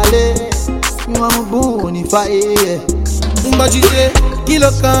 darling. You are my bonfire. But you say, kilo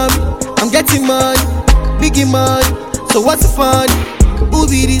come, I'm getting money, biggie money. So what's the fun? Who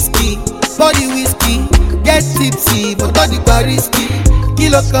be risky? Body whiskey, get tipsy, but all the bar risky.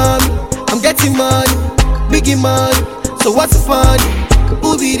 Kilo come, I'm getting money, biggie money. So what's the fun?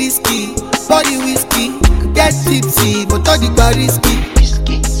 Who be risky? Body whiskey, get tipsy, but all the bar risky.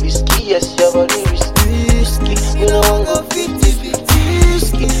 Risky, yes, your body risky. You know I'm go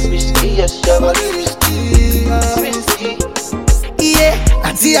 50-50. Risky, yes, your body risky. Yeah,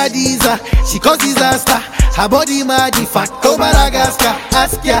 Auntie Adiza, she cause disaster. Her body mad, in fact, go Madagascar.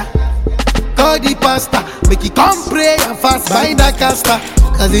 Ask ya, call the pastor, make it come pray and fast, bind that caster.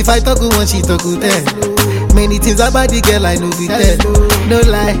 Cause if I talk to one, she talk to 10. Many things about the girl I know be tell. No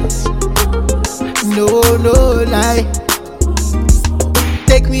lie, no lie.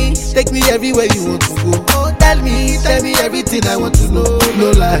 Take me everywhere you want to go. Oh, tell me everything I want to know.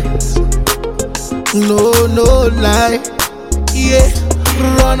 No lie, no lie. Yeah,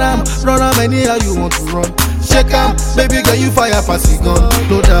 run am anyhow you want to run. Shake am, baby girl, you fire pass it gun.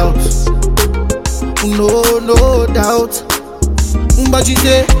 No doubt, no doubt. But you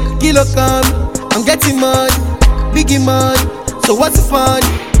say, kilo come, I'm getting money, biggie money. So what's the fun?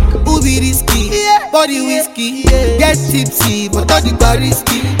 Who be risky? Body whiskey, get tipsy, but all the bar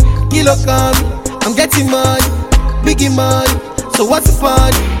risky. Kilo come, I'm getting money, biggie money. So what's the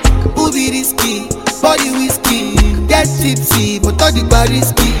fun? Who be risky? Body whiskey, get tipsy, but all the bar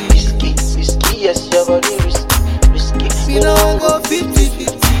risky. Risky, yes, your body risky. You know I'm go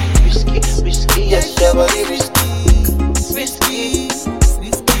 50-50. Risky, yes, your body risky.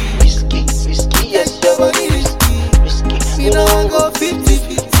 Yes, your body risky. You know I'm go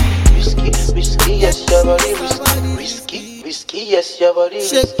 50-50. Risky, yes, your body risky. Yes, your body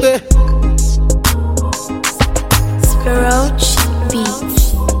risky. Shake me. Spiroach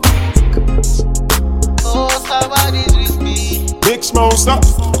Beats. Oh, somebody's risky. Big Smoke up.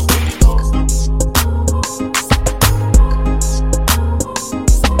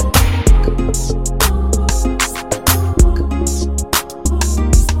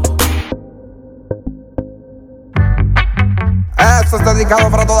 Esto es dedicado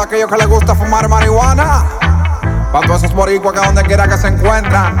para todos aquellos que les gusta fumar marihuana. Para todos esos boricuas que donde quiera que se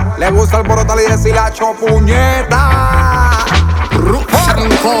encuentran les gusta el borotal y deshilacho puñeta.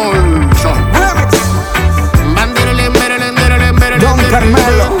 Don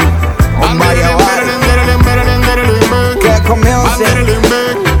Carmelo, un Mario que comience.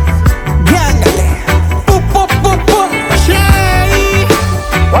 Gángale.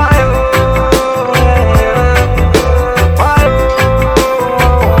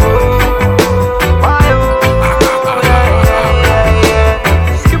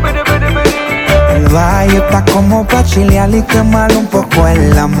 El valle está como pa' chilear y quemar un poco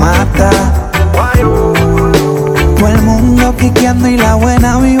en la mata. Todo el mundo quiqueando y la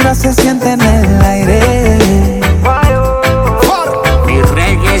buena vibra se siente en el aire. Mi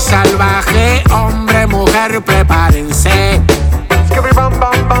reggae salvaje, hombre, mujer, prepárense.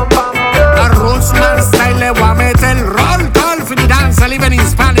 A Rootsman style le voy a meter el roll call for the dance, even in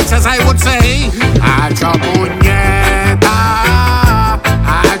Spanish as I would say. Hacho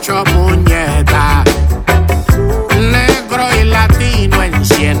puñeta, negro y latino,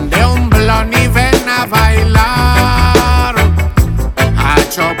 enciende un blon y ven a bailar.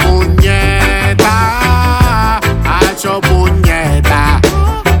 Hacho puñeta,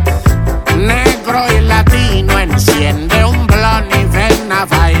 negro y latino, enciende un blon y ven a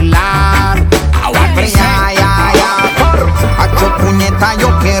bailar. Hacho puñeta, yo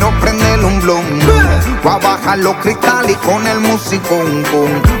quiero prender un blon. Voy a bajar los cristales y con el musicón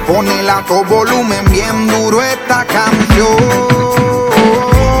ponela a todo volumen bien duro esta canción.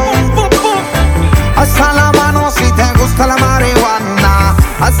 Hasta la mano si te gusta la marihuana.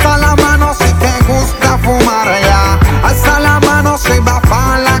 Hasta la mano si te gusta fumar ya. Hasta la mano si vas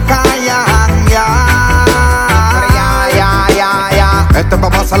pa' la calle a janguear. Esto es pa'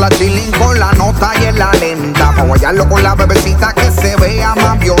 pasar la chilling con la nota y en la lenta. Pa' guayarlo con la bebecita que se vea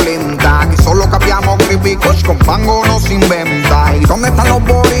más violenta. Aquí solo capiamos creepy kush, con pango no se inventa. ¿Y dónde están los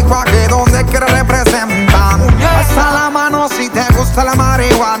boricuas que donde quiera representan? Hasta la mano si te gusta la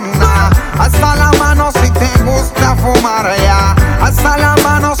marihuana. Hasta la mano si te gusta fumar ya. Hasta la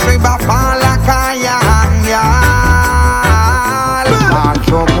mano si vas pa' la calle a janguear.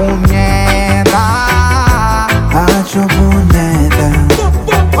 Hacho puñeta, hacho puñeta.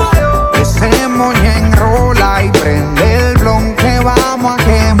 Ese moña enrola y prende el blon que vamos a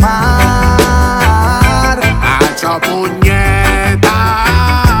quemar.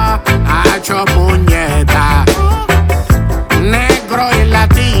 Hacho puñeta, negro y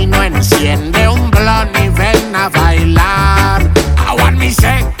latino, enciende un blon y ven a bailar. I want me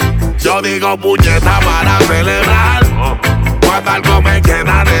say. Yo digo puñeta para celebrar, cuando algo me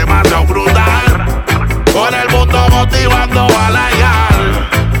queda demasiado brutal. Por el mundo motivando a la yal.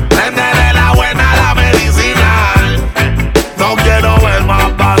 Prendele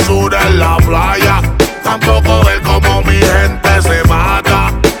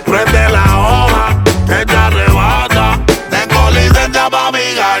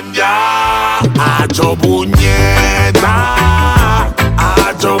llaman ya. Hacho puñeta,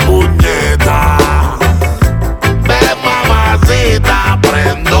 hacho puñeta. Ven mamacita,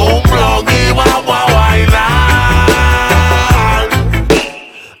 prendo un blog y vamos a bailar.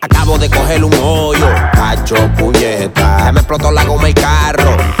 Acabo de coger un hoyo, hacho puñeta. Se me explotó la goma y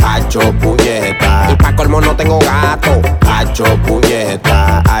carro, hacho puñeta. Y pa' colmo no tengo gato, hacho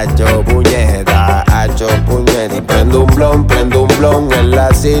puñeta, hacho puñeta, hacho puñeta. Y prendo un blon en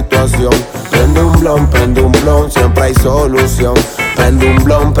la situación. Prendo un blon, siempre hay solución. Prendo un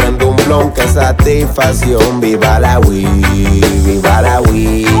blon, que satisfacción. Viva la Wii,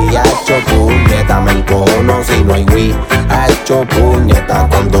 hacho puñeta, me encojono si no hay Wii. Hacho puñeta,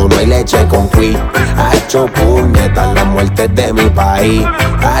 cuando no hay leche con Qui. Hacho puñeta, las muertes de mi país.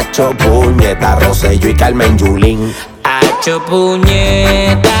 Hacho puñeta, Rosselló y Carmen Yulín. Hacho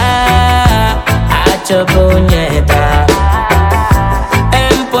puñeta, hacho puñeta.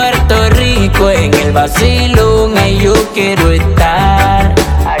 En Puerto Rico, en el vacilón, ahí yo quiero estar.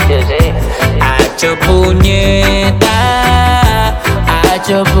 Hacho puñeta,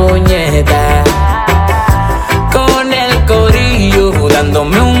 hacho puñeta. Con el corillo,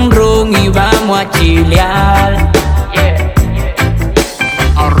 dándome un ron y vamos a chilear.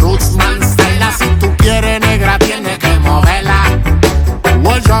 Rootsman Style, si tú quieres negra tienes que moverla.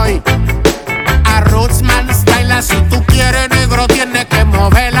 Woyoy. A Rootsman Style, si tú quieres negro tienes que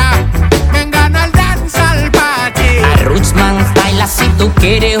moverla. Vengan al dance al party. A Rootsman Style, si tú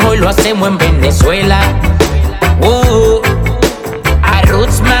quieres hoy lo hacemos en Venezuela. A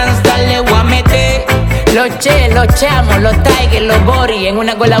Rootsman Style le voy a meter los chamos, los Tigers, los Boris en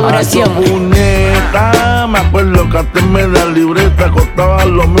una colaboración. Hacho puñeta, me acuerdo que antes media libreta costaba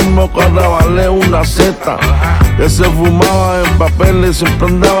lo mismo que ahora vale una zeta. Que se fumaba en papel y siempre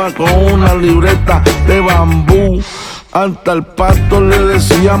andaba con una libreta de bambú. Hasta el pato le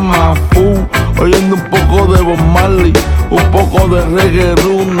decía mafú. Oyendo un poco de Bob Marley, un poco de reggae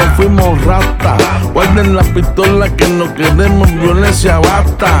room, nos fuimos rata. Guarden la pistola que no queremos violencia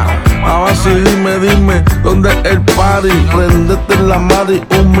basta. Ahora sí dime, ¿dónde es el party? Prendete en la mari,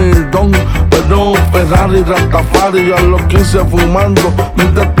 un mildón, pero un Ferrari, Rastafari. Yo a los 15 fumando,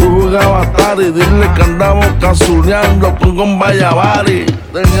 mientras tú jugabas Atari. Dile que andamos casuleando con Gomba Jahbari.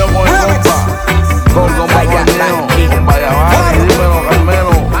 Teníamos el compa, con Gomba Jahbari, dímelo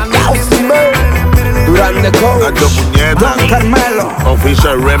Carmelo. Durante Coach, Hacho puñeta, Don Carmelo,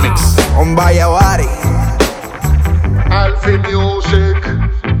 Official Remix. Gomba Jahbari. Alfie Music.